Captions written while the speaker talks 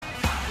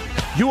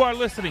You are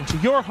listening to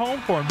your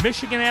home for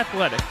Michigan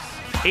Athletics,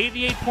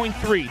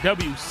 88.3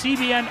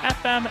 WCBN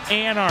FM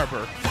Ann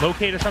Arbor.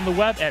 Locate us on the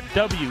web at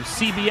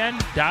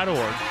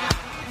WCBN.org.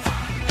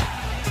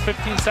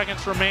 15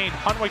 seconds remain.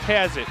 Hunwick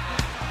has it.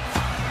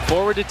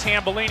 Forward to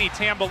Tambellini.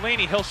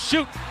 Tambellini, he'll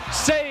shoot.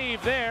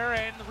 Save there,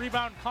 and the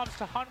rebound comes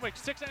to Hunwick.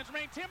 6 seconds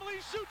remain.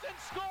 Tambellini shoots and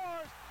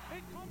scores.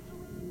 It comes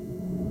to...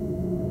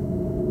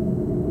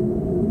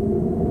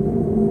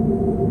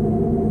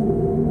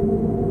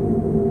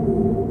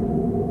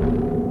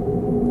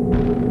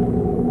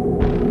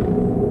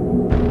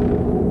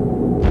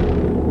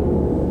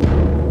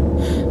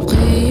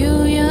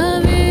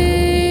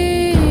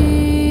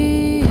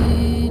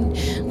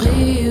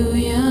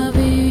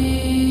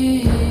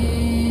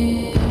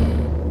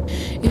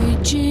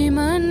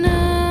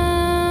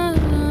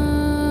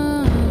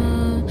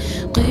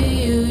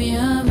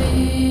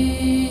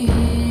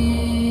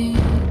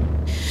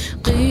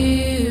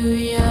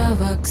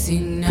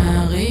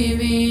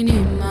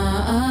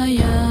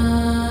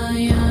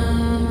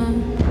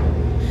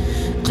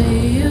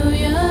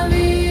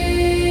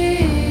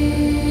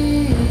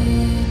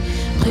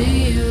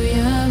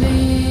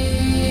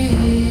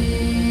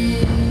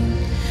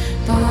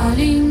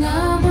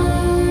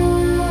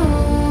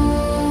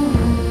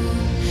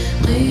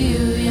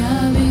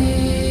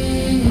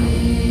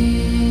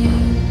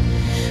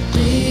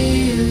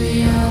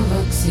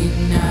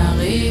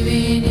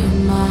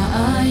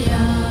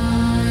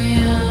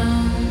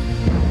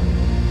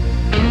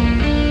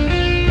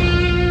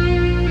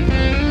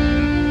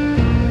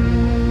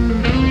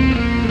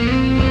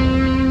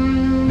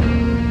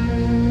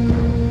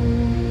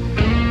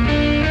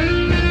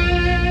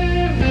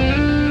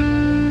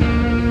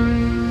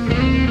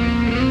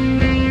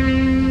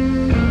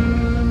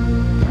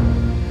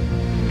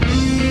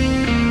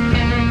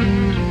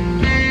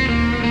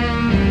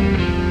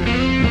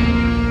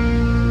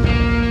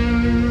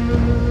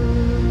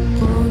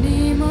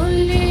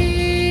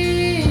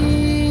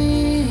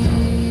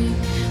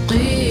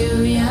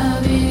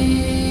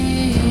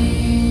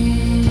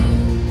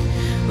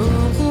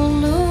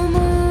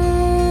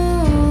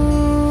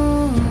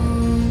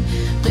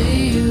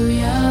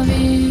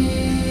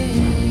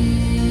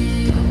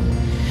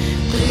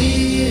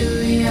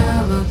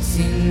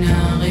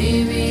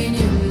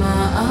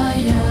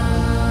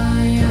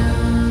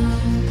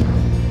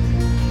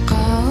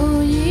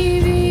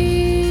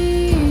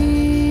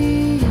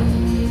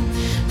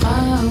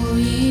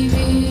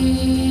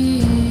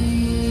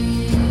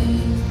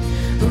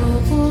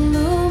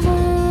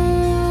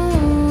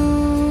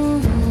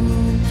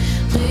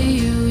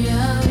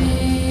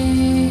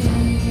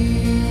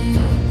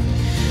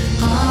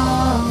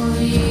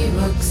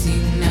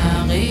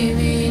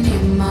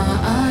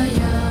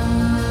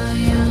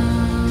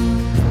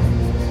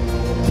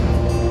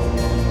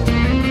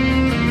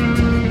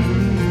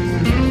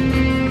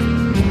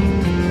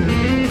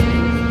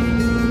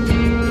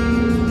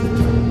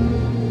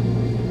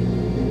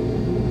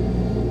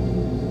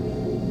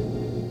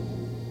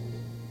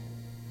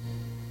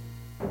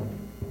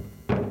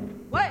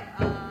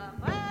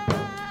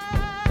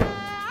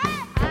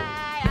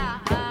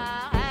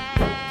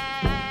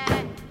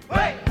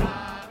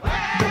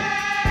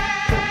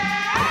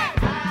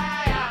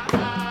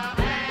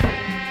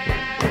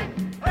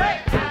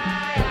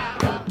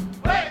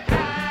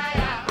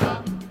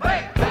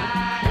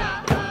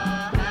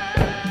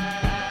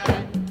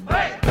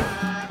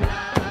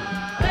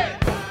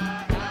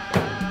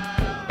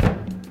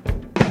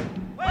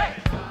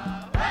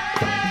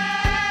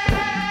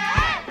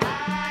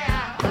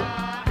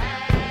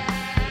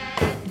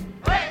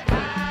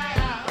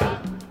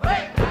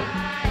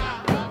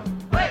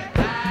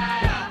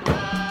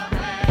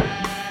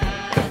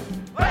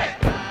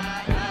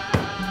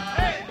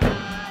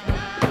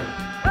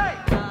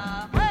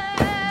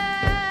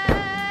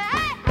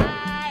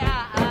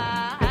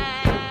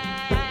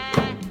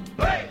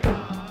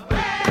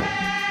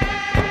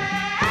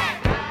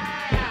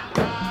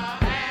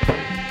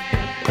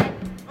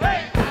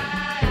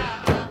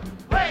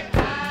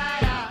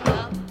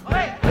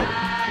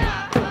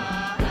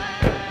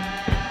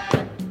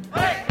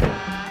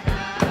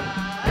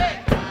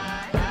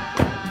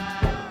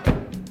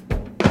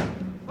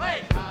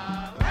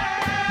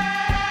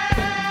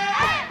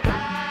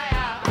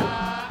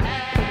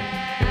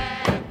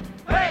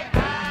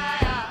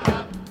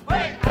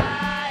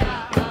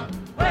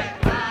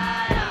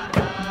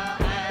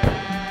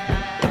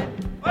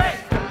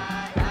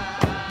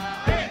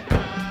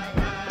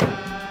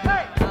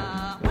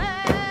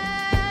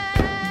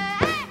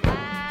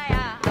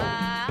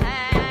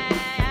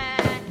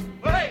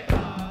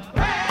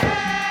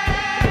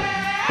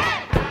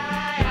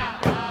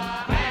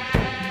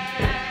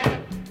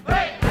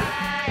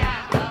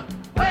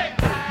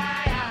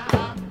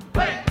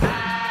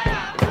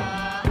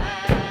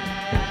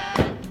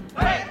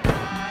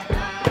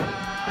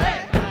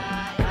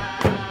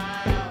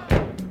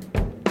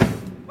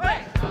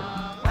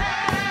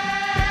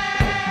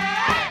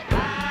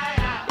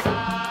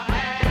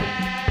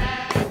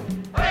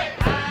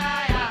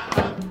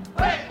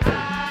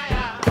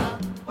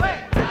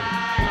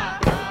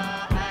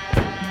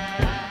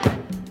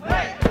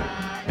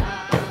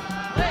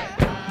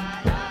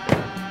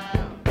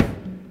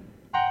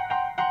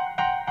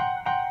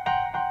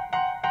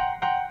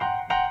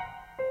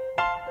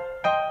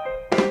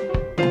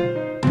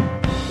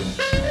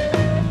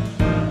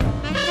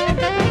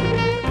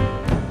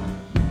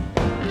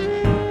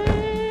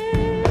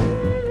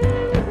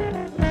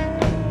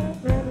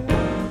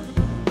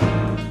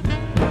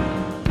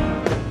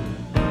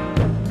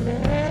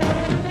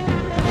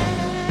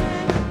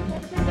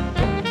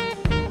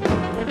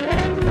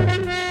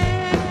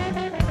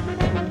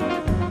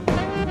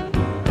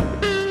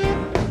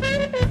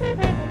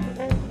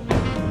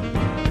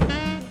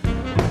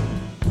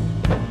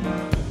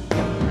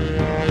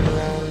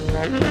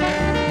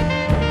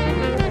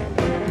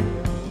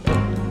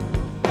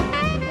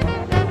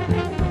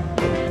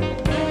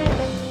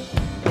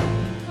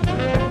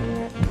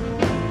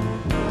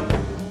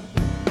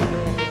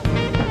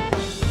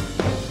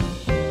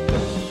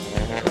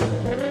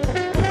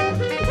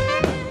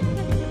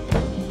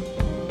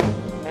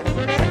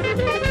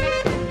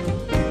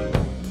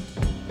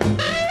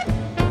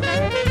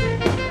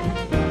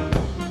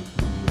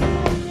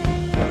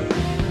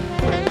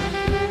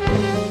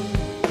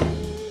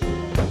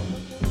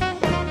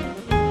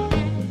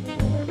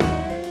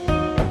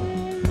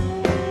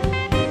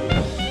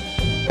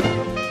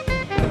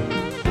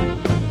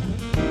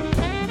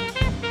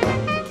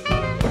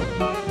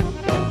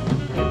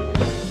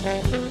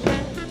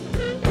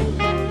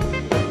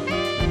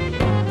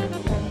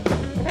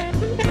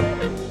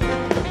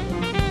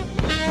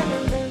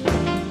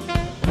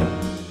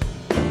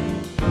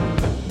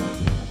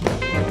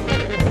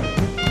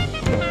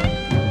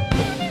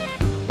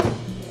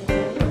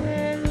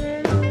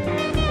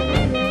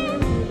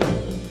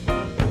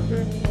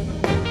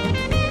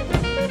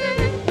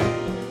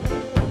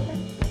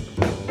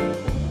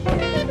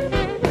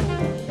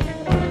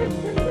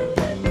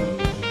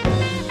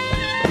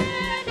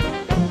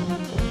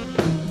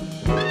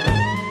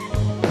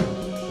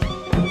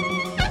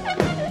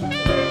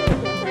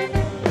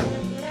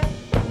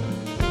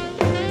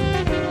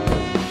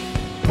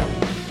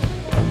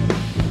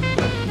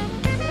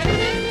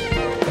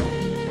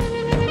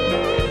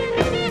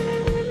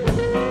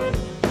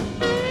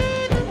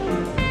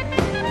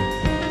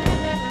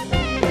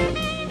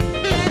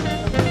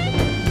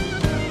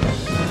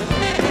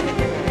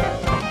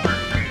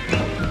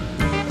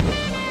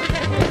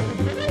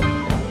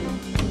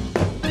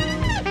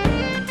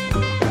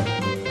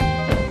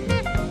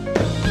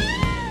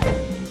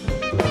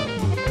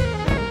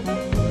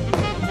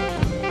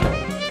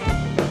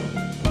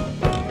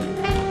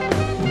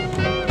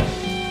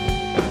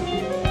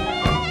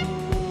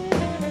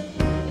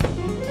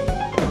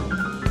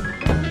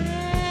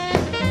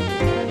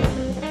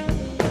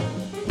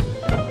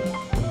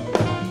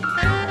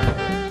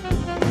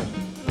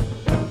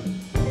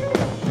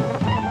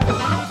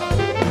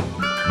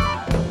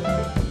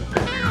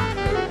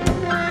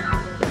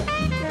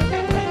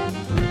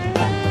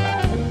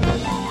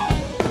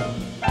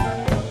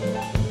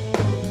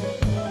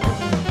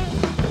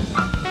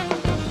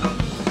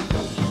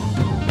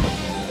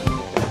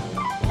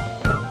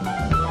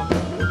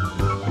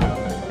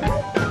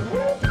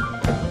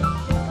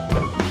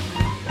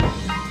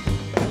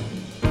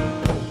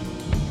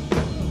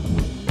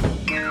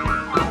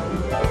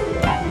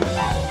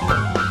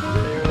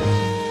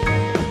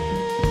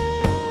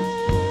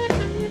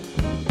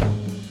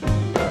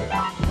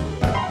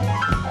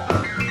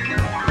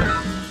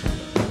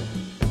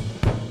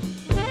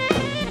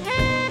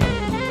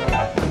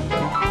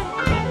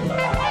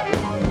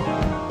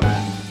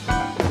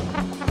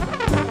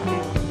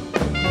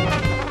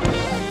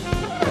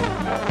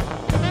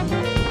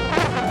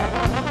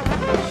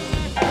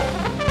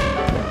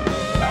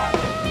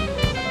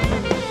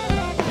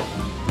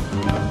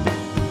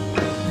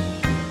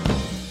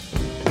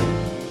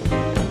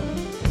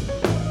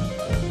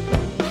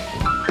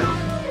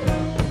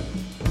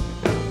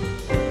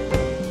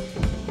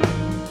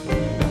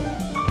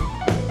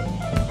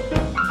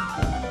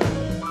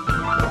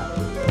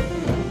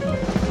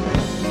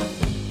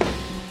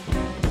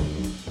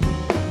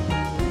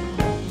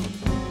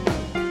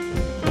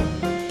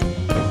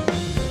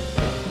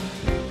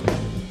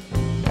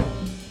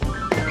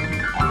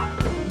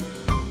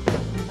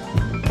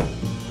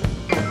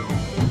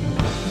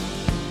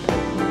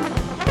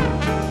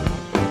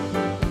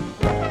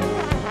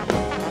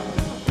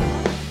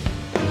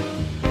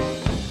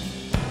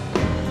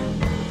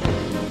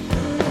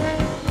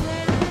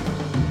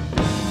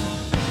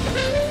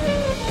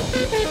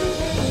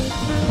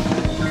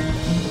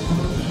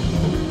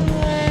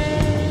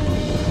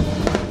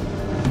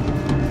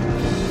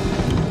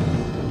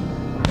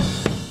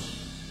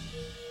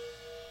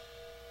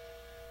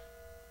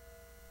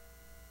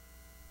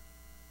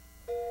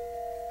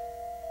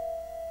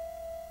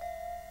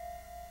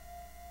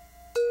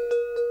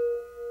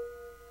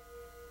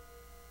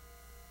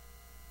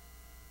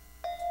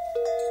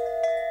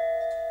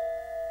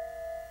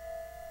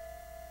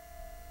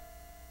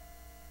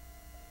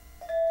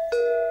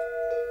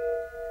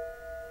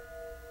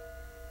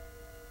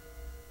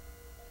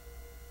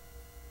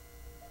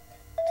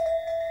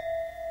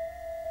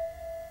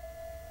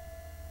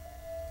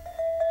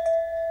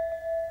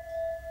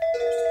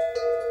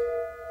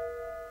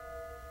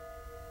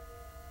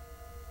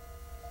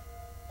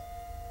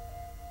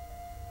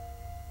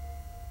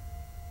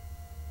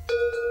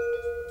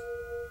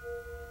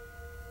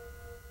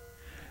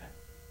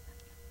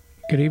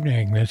 Good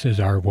evening. This is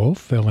Art Wolf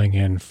filling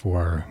in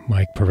for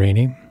Mike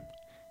Perini,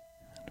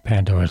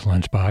 Pandora's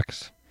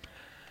Lunchbox.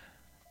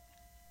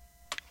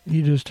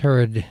 You just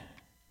heard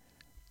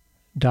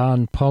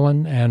Don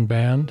Pullen and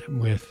Band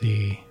with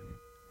the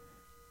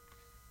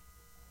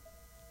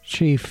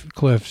Chief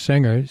Cliff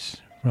Singers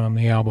from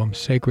the album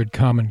Sacred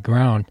Common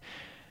Ground.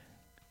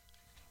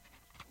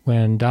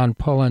 When Don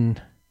Pullen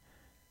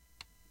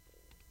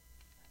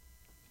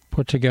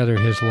put together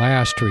his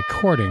last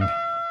recording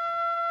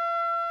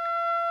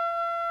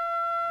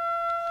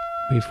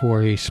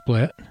before he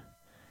split,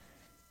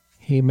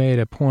 he made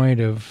a point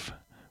of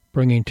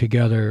bringing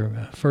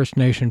together First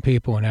Nation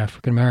people and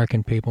African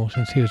American people,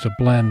 since he was a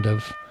blend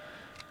of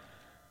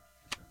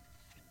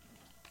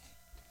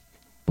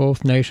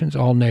both nations,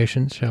 all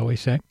nations, shall we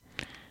say.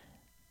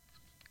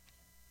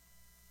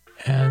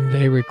 And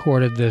they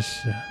recorded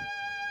this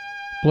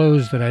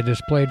blues that I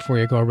just played for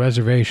you called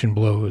Reservation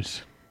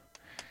Blues.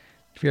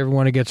 If you ever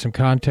want to get some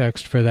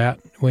context for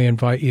that, we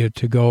invite you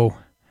to go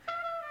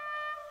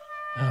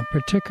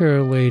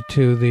particularly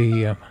to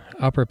the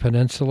Upper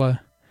Peninsula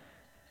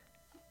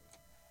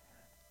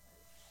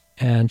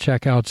and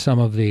check out some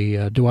of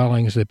the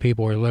dwellings that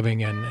people are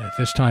living in at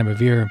this time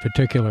of year in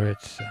particular.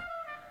 It's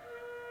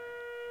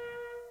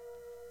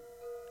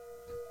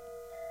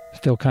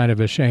still kind of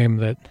a shame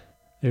that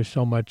there's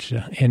so much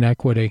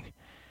inequity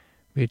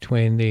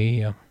between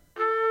the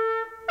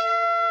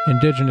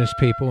indigenous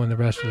people and the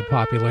rest of the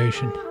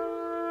population.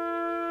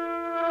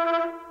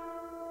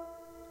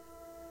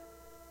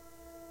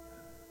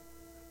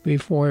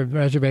 Before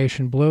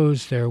Reservation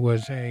Blues, there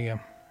was a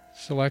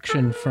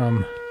selection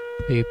from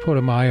the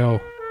Putumayo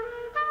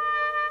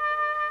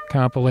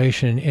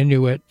compilation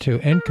Inuit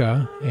to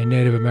Inca, a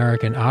Native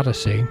American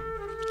Odyssey.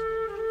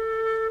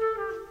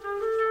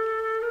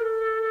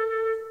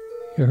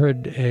 You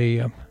heard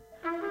a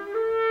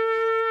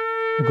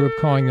group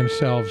calling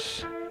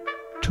themselves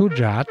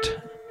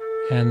Tujat,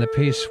 and the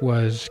piece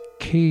was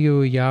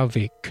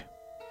Kiyuyavik.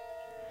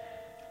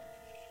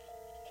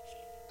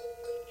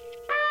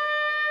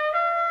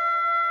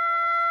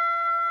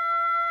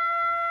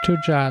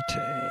 Tujat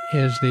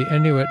is the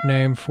Inuit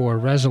name for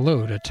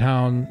Resolute, a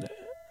town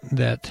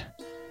that,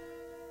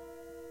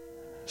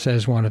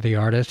 says one of the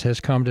artists, has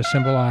come to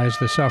symbolize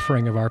the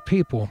suffering of our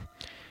people.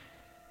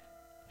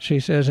 She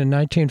says, in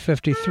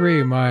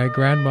 1953, my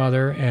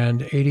grandmother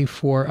and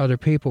 84 other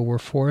people were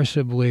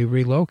forcibly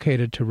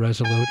relocated to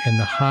Resolute in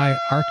the high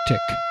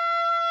Arctic.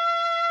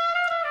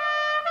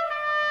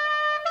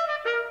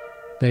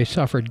 They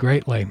suffered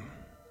greatly.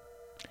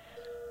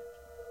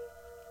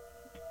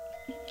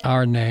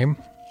 Our name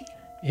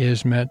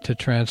is meant to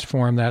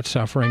transform that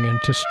suffering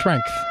into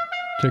strength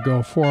to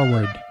go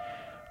forward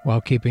while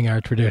keeping our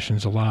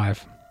traditions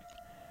alive.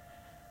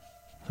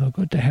 So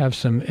good to have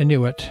some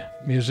Inuit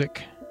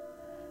music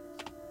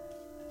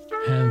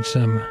and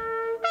some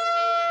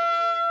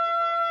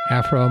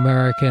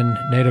Afro-American,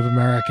 Native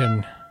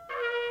American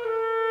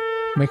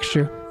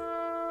mixture.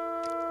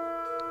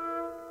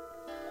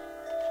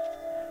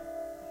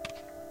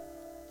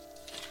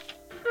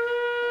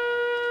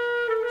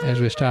 As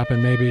we stop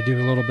and maybe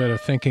do a little bit of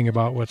thinking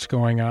about what's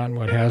going on,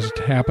 what has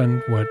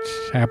happened,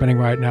 what's happening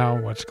right now,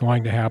 what's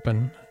going to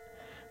happen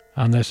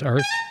on this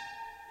earth.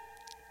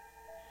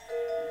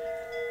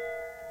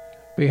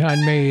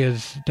 Behind me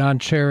is Don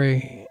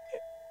Cherry,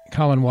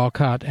 Colin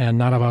Walcott, and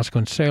Nara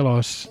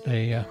Vasconcelos.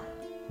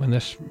 When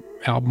this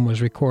album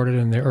was recorded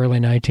in the early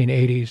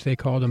 1980s, they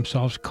called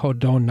themselves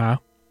Kodona.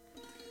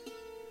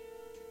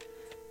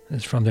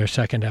 It's from their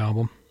second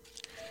album.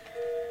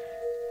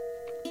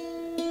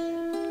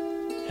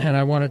 And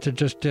I wanted to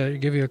just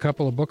give you a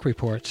couple of book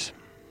reports.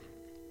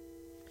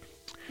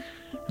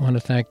 I want to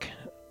thank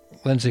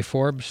Lindsay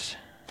Forbes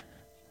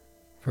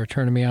for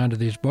turning me on to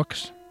these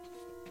books.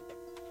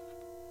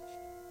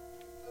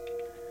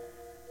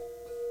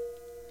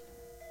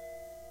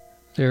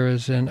 There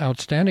is an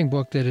outstanding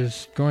book that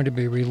is going to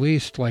be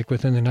released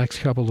within the next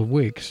couple of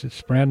weeks.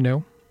 It's brand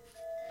new.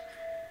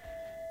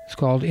 It's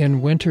called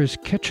In Winter's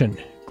Kitchen,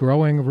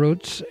 Growing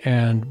Roots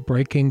and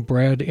Breaking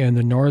Bread in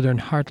the Northern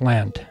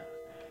Heartland,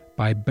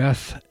 by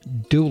Beth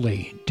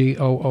Dooley,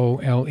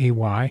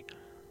 Dooley.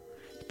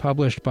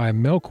 Published by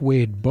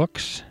Milkweed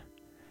Books.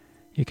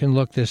 You can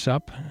look this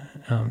up,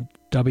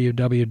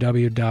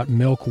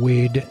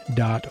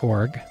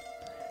 www.milkweed.org.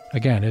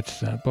 Again,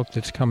 it's a book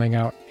that's coming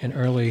out in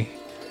early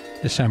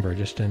December,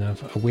 just in a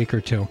week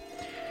or two.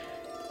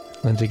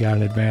 Lindsay got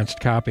an advanced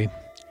copy.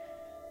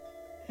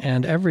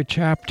 And every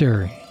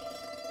chapter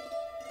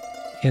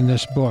in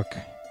this book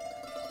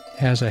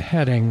has a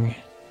heading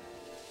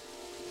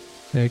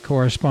that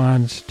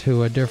corresponds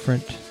to a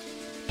different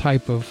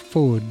type of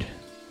food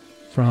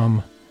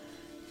from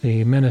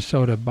the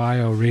Minnesota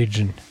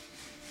bioregion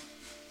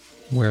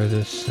where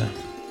these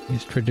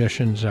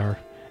traditions are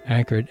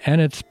anchored.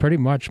 And it's pretty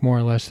much more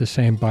or less the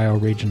same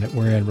bioregion that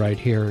we're in right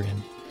here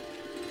in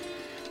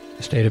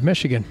the state of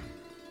Michigan.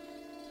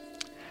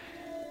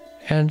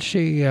 And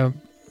she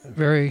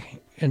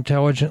very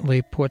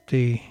intelligently put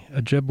the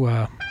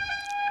Ojibwa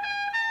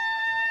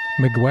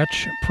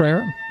Miigwech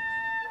prayer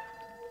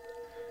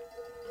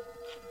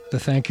the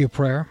thank you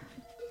prayer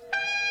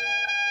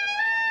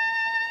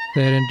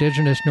that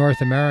indigenous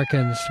North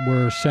Americans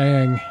were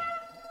saying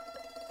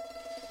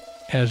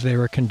as they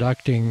were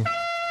conducting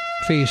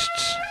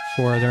feasts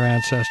for their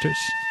ancestors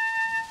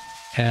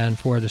and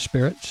for the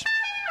spirits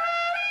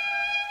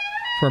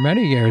for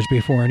many years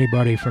before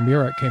anybody from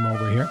Europe came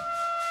over here.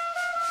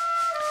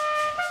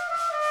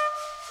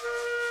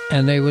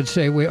 And they would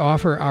say, we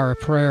offer our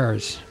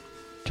prayers,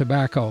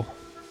 tobacco,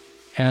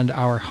 and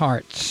our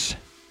hearts.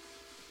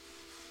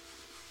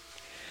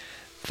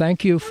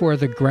 Thank you for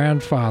the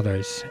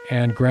grandfathers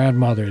and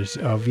grandmothers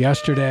of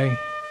yesterday,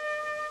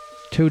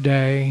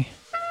 today,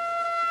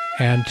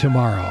 and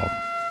tomorrow.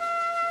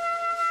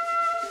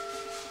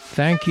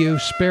 Thank you,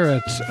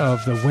 spirits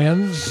of the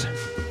winds,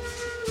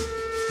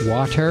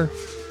 water,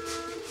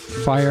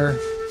 fire,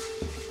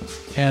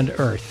 and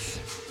earth.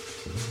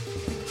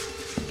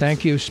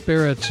 Thank you,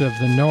 spirits of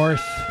the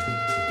north,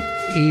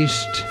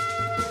 east,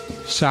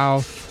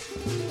 south,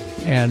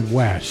 and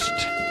west.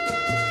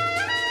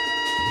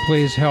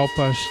 Please help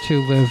us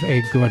to live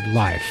a good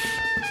life.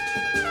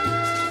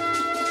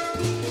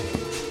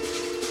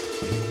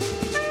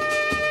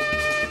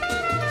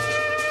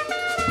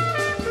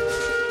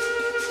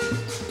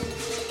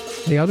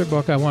 The other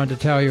book I wanted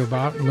to tell you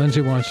about, and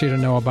Lindsay wants you to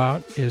know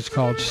about, is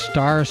called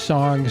Star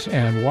Songs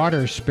and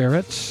Water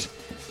Spirits,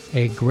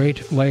 a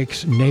Great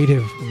Lakes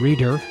native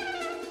reader,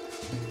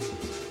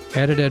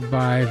 edited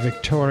by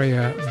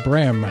Victoria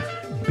Brehm,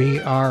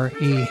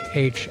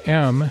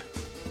 B-R-E-H-M.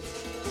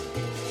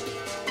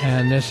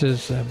 And this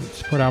is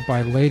it's put out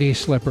by Lady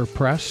Slipper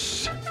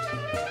Press.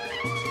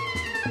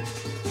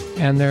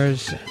 And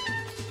there's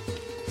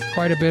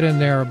quite a bit in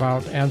there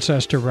about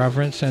ancestor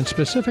reverence and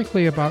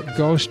specifically about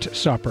ghost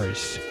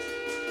suppers.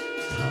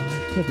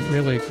 I couldn't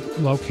really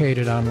locate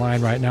it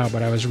online right now,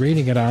 but I was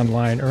reading it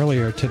online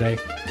earlier today.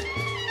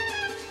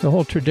 The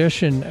whole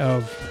tradition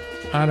of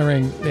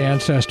honoring the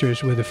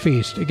ancestors with a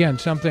feast. Again,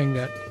 something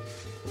that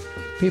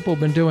people have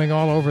been doing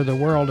all over the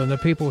world, and the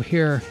people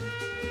here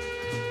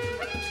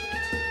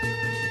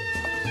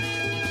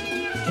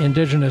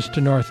indigenous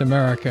to North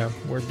America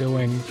were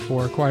doing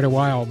for quite a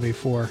while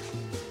before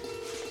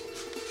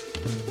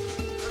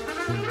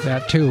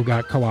that too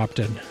got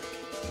co-opted.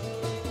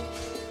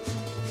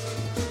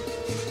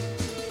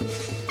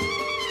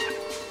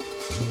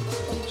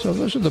 So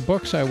those are the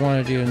books I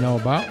wanted you to know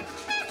about.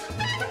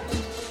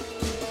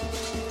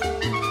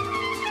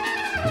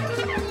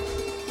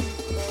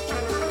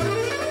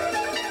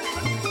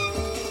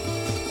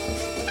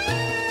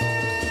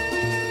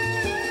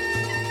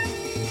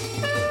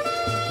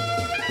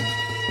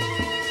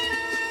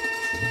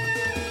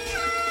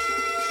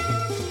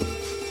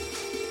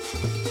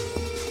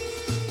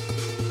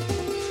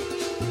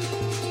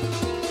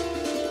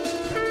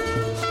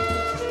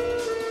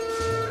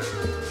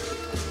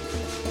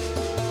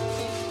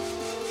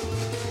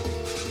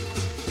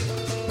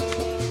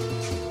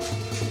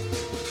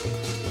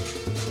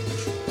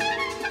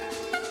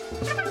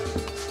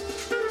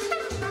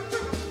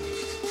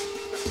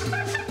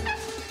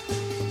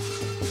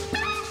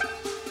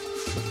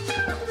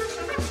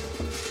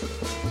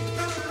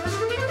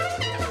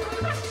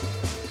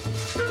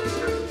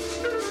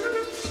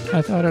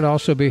 I thought it'd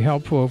also be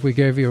helpful if we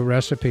gave you a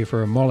recipe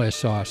for a mole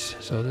sauce.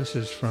 So this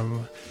is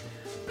from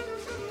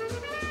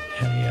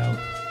a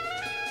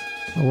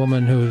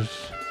woman who's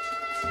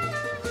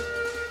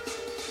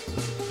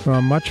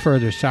from much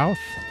further south,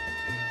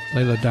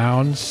 Layla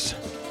Downs.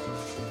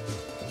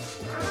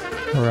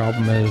 Her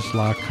album is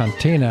La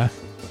Cantina.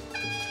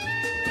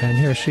 And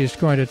here she's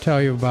going to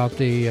tell you about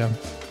the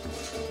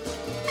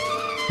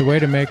way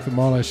to make the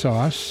mole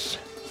sauce.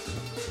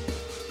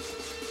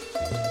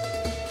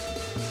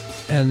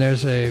 And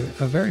there's a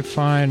very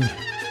fine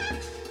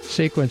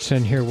sequence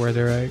in here where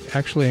they're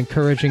actually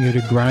encouraging you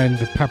to grind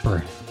the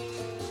pepper.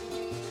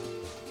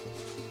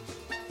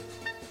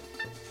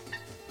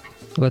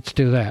 Let's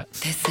do that.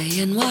 They say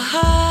in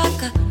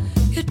Oaxaca,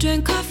 you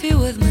drink coffee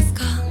with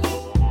mezcal.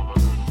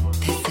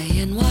 They say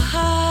in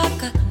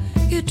Oaxaca,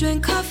 you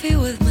drink coffee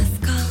with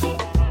mezcal.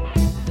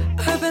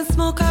 Herb and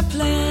smoke are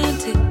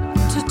plenty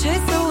to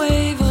chase the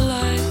wave of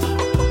life.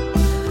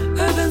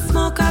 Herb and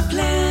smoke are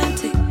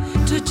plenty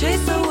to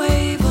chase the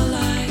wave of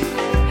life.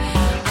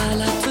 I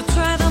like to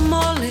try the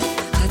mole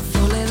that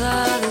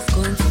Soledad is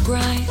going to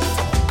grind.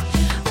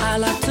 I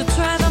like to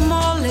try the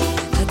mole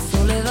that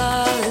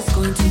Soledad is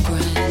going to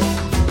grind.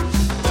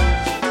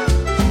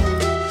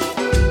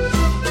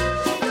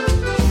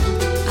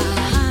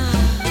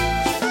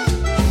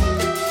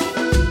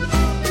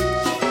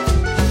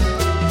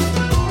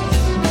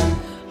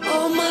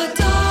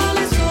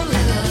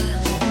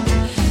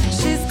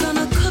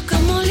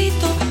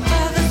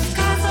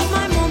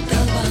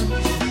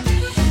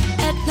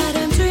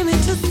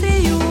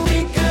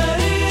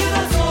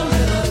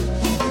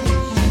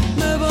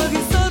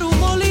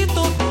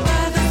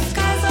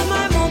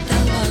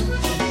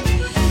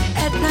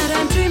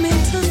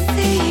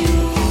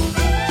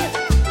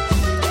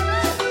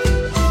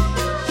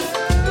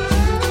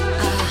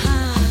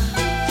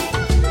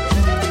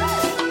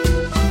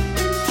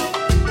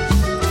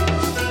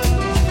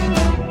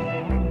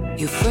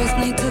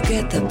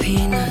 the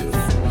peanuts.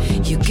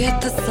 You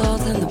get the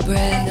salt and the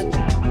bread.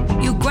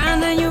 You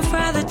grind and you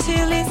fry the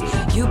chilies.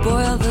 You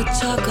boil the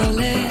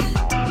chocolate.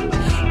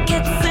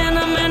 Get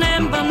cinnamon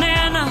and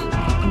banana.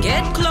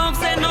 Get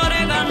cloves and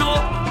oregano.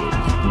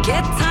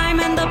 Get thyme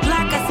and the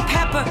blackest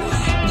pepper.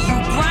 You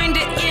grind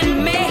it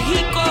in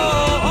Mexico.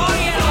 Oh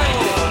yeah.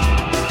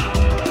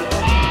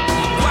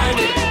 Grind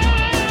it.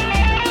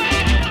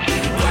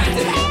 Grind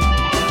it.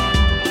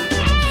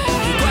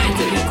 You grind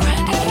it. You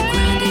grind it. You grind it.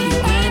 You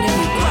grind it.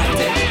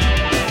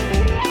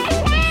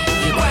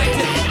 You grind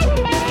it. You grind it.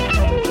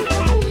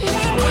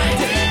 You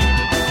grind it.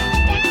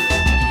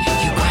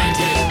 You grind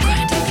it. You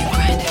grind it. You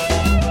grind it.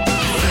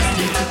 First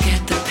need to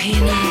get the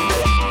peanuts.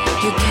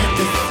 You get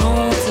the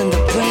salt and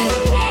the bread.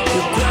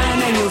 You grind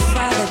and you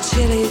fry the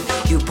chili.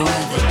 You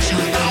boil the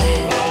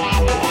chocolate.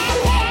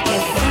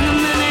 Get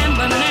cinnamon and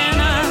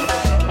banana.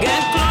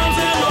 Get cloves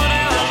and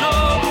oregano.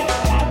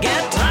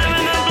 Get thyme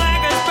and the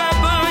blackest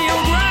pepper. You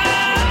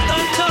grind the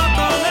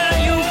chocolate.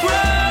 You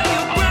grind,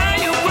 you grind,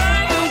 you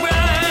grind, you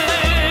grind.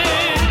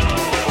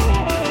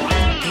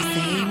 They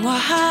say in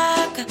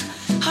Oaxaca,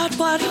 hot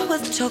water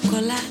with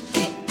chocolate.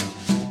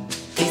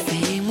 They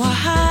say in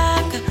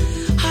Oaxaca,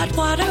 hot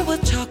water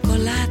with chocolate.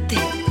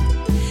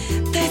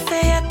 They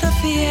say at the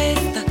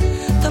fiesta,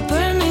 the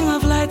burning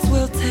of lights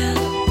will tell.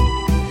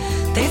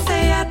 They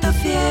say at the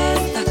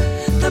fiesta,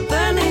 the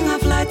burning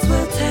of lights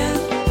will tell.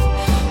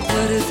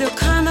 What is your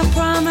kind of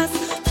promise?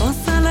 For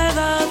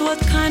soledad, what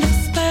kind of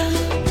spell?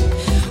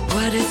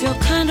 What is your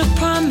kind of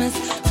promise?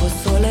 For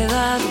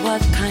soledad,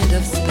 what kind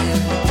of spell?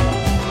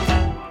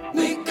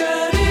 Mi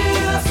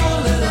querida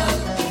soledad,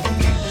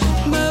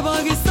 me va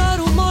a guisar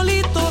un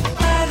molito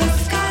by the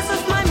skies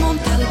of my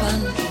Monte Alban.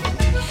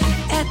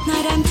 At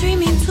night I'm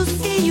dreaming to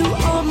see you,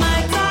 oh my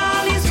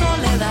darling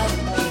soledad.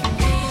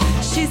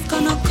 She's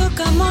gonna cook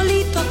a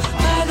molito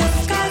by the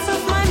skies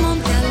of my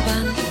Monte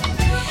Alban.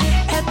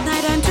 At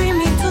night I'm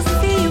dreaming to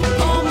see you,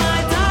 oh my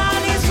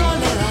darling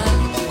soledad.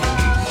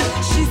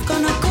 She's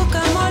gonna cook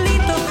a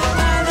molito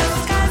by the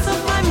skies of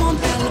my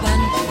Monte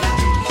Alban.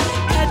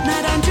 At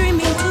night I'm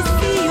dreaming to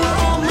see you,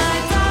 oh my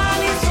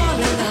darling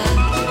soledad.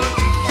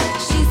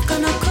 She's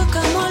gonna cook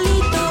a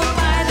molito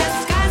by the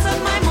skies of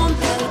my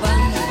Monte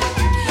Alban.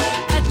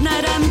 At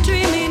night I'm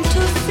dreaming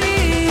to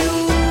see you.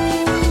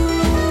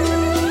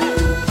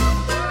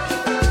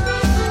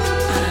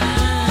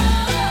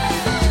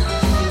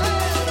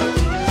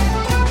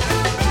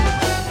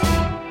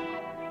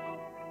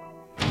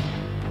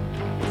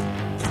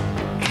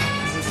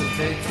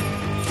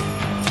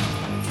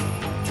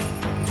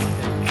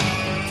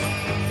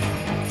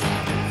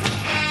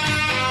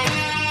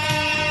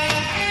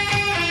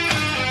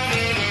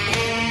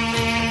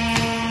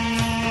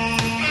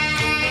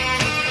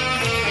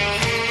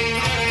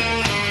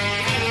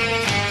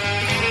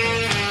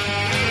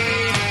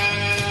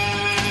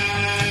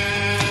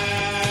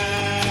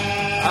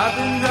 I've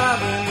been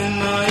driving in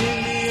my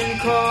Indian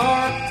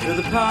car to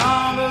the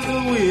pound of the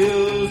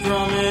wheels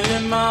drumming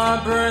in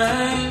my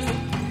brain.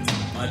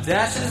 My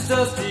dash is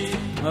dusty,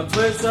 my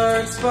plates are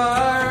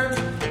expired.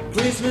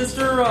 Please,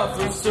 Mr.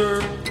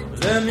 Officer,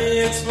 let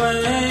me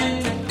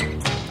explain.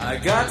 I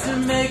got to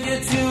make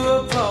it to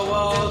a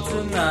powwow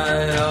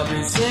tonight. I'll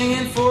be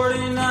singing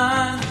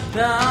 49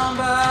 down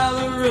by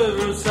the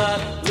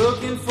riverside,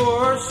 looking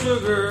for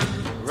sugar,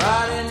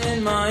 riding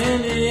in my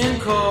Indian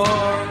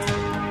car.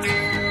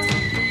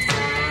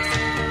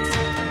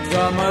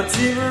 Got my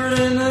T-bird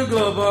in the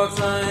glove box,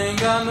 I ain't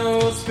got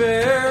no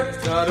spare.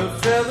 Got a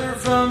feather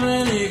from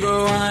an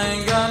eagle, I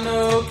ain't got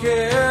no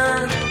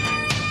care.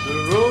 The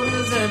road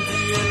is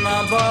empty in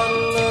my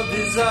bottle of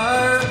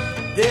desire.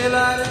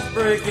 Daylight is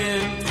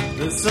breaking,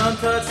 the sun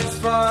touches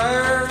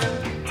fire.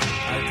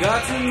 I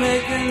got to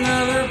make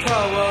another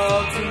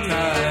powwow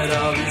tonight.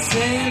 I'll be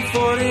singing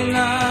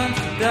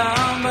 49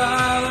 down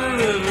by the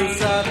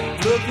riverside,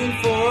 looking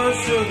for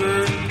sugar,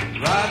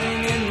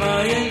 riding in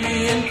my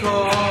Indian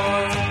car.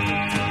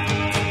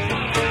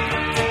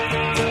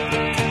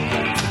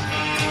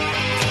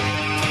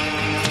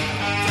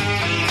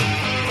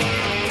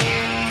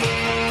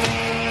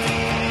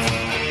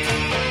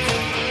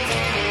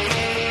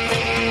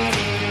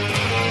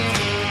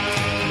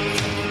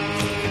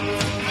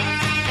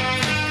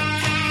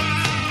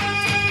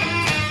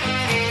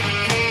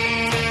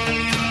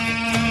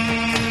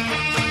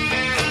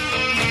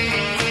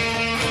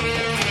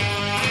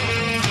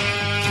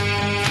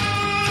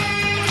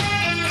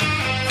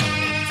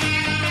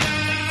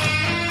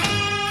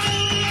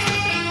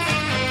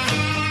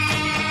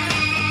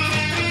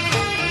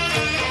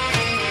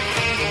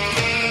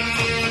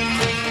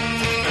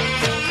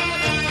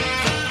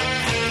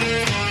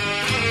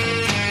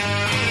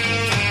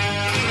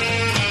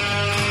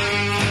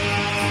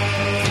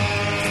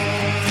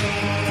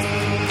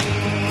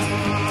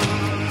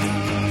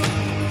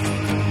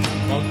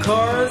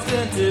 Car is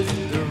dented,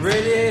 the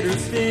radiator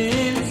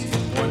steams.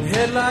 One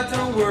headlight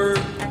don't work,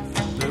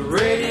 the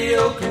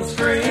radio can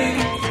scream.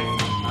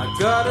 I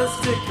got a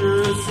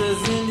sticker that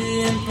says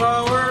Indian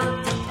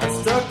Power. I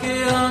stuck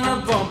it on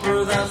a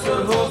bumper, that's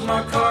what holds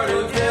my car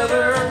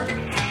together.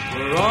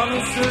 We're on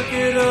the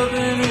circuit of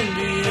an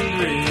Indian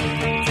dream.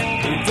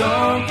 We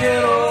don't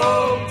get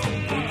old,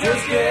 we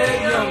just get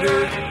younger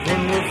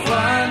when we're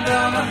flying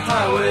down the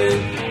highway,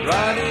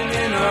 riding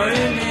in our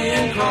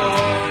Indian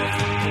car.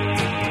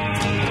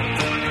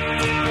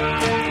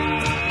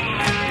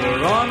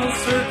 We're on the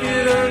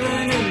circuit of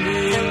an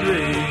Indian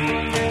dream.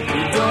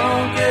 We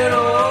don't get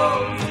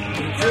old,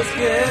 we just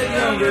get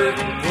younger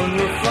when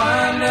we're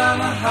flying down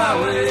the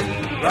highway,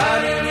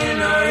 riding in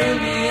our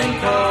Indian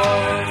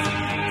car.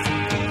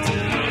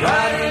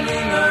 Riding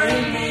in our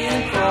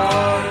Indian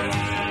car.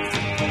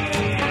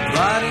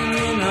 Riding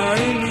in our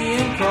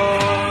Indian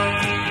car.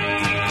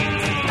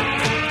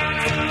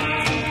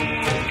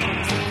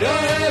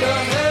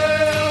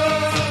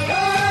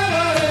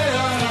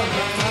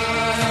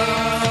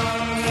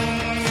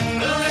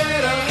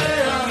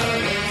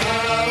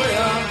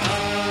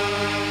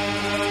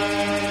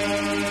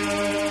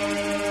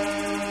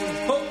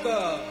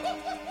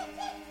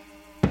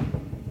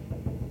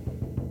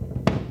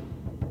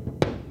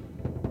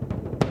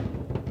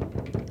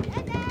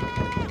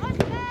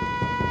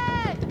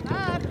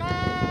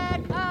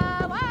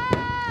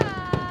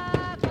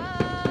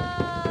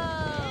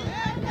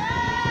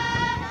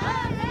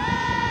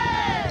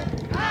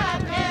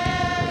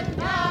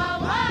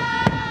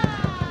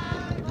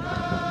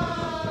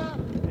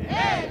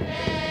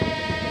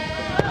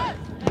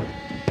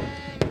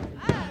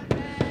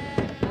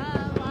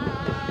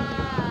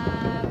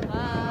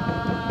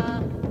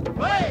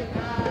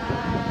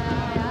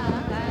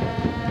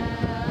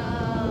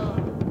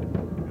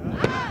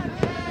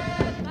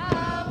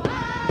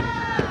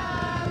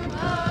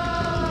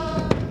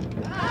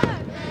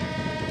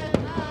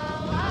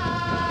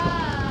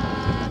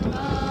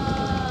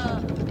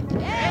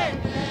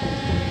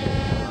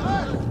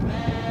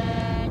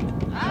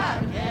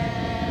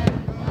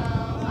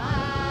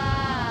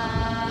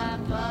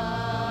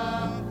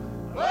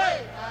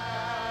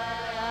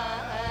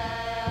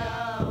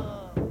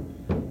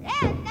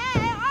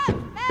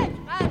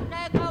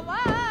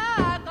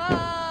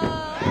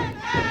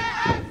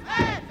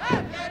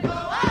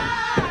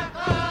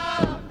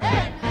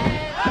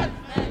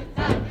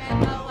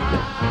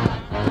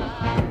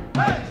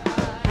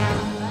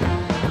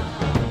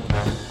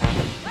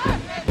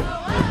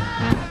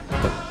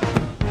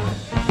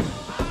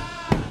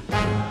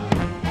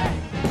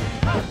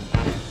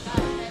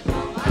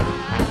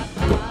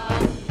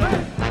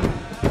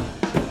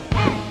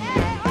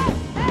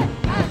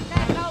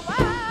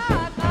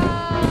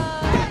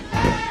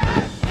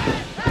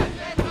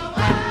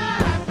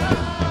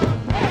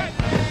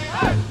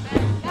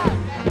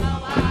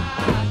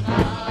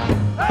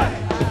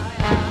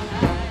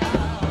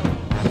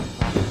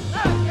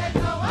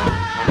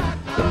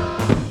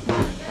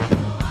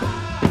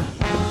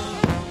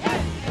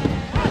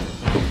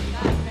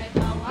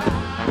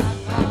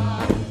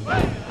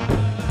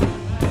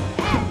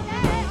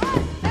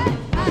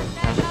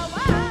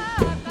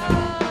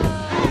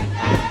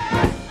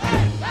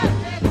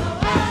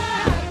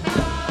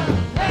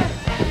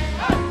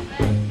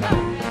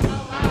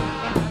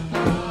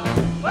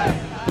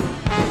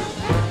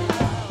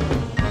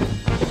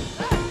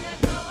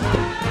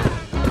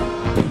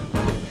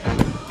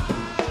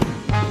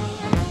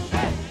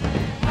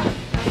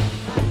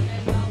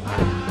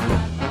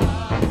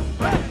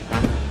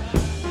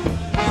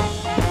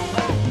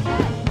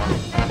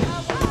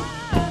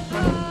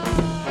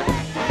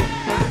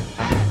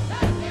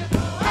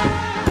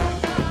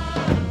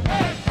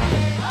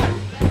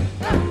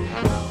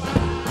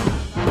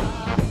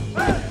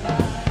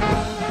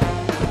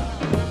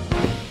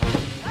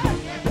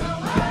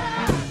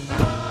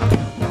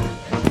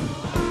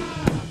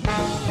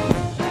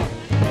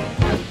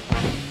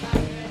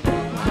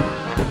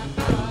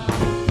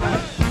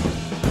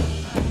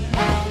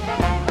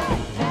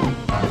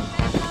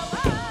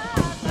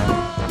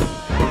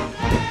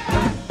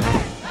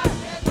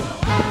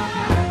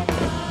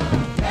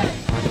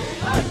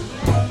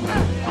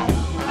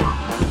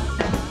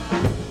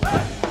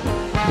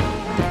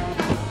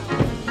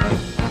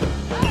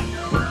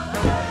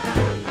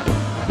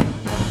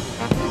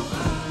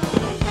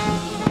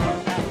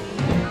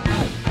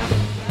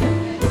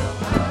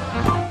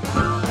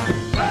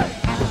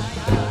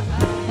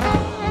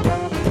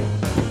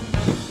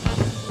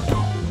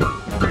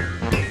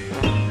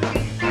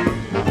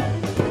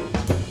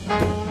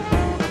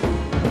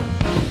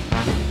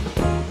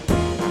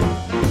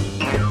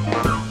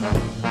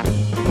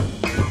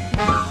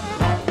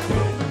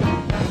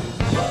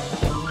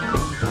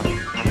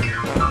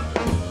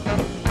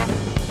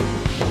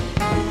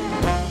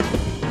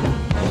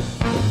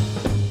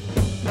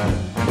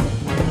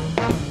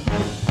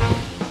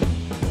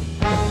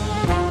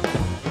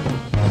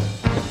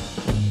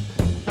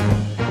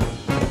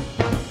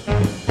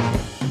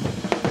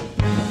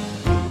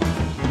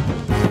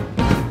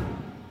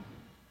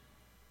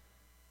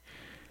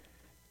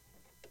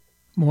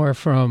 More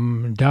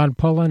from Don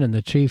Pullen and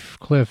the Chief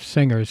Cliff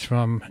Singers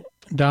from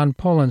Don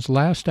Pullen's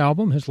last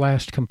album, his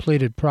last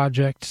completed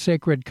project,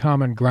 Sacred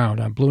Common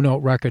Ground, on Blue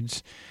Note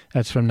Records.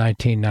 That's from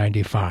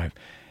 1995.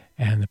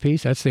 And the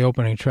piece, that's the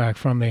opening track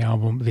from the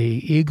album,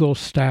 The Eagle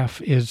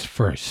Staff Is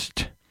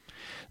First.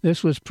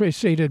 This was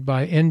preceded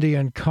by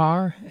Indian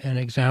Car, an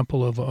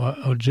example of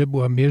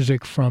Ojibwa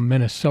music from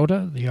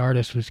Minnesota. The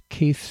artist was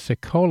Keith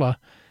Sikola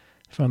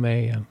from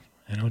an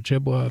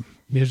Ojibwa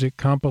music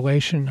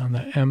compilation on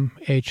the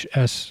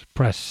MHS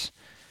Press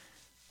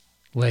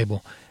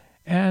label.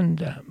 And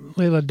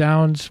Leela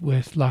Downs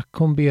with La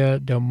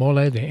Cumbia del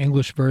Mole, the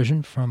English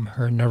version from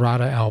her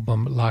Narada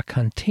album La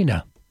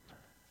Cantina.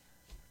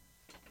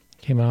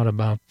 Came out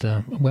about,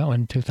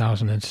 in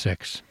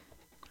 2006.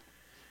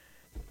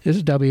 This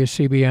is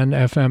WCBN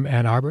FM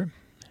Ann Arbor.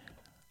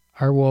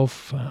 Our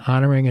Wolf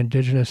honoring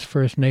Indigenous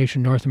First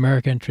Nation North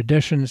American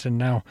traditions, and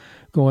now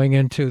going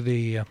into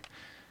the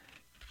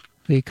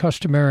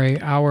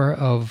customary hour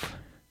of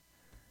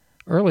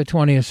early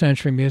 20th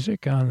century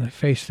music on the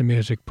Face the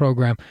Music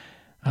program.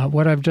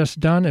 What I've just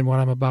done and what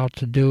I'm about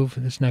to do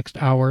for this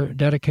next hour,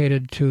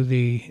 dedicated to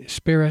the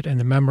spirit and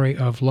the memory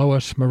of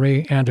Lois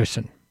Marie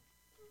Anderson.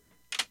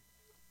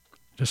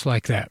 Just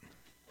like that.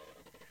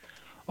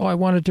 Oh, I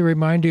wanted to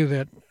remind you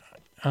that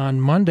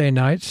on Monday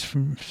nights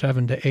from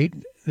 7 to 8,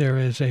 there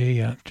is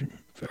a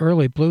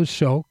early blues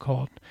show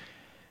called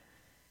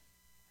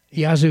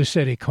Yazoo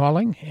City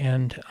Calling,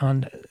 and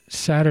on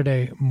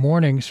Saturday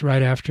mornings,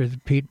 right after the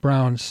Pete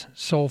Brown's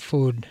Soul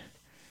Food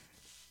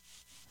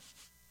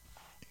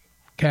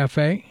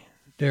Cafe,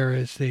 there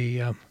is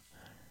the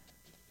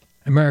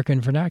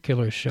American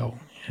Vernacular Show,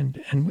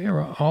 and we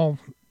are all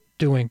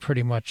doing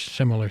pretty much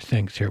similar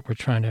things here. We're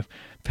trying to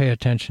pay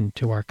attention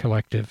to our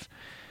collective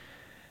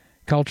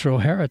cultural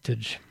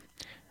heritage.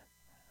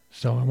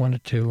 So I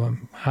wanted to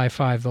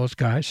high-five those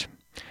guys.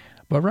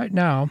 But right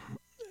now,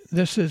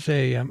 this is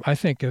I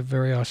think, a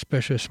very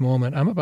auspicious moment. I'm about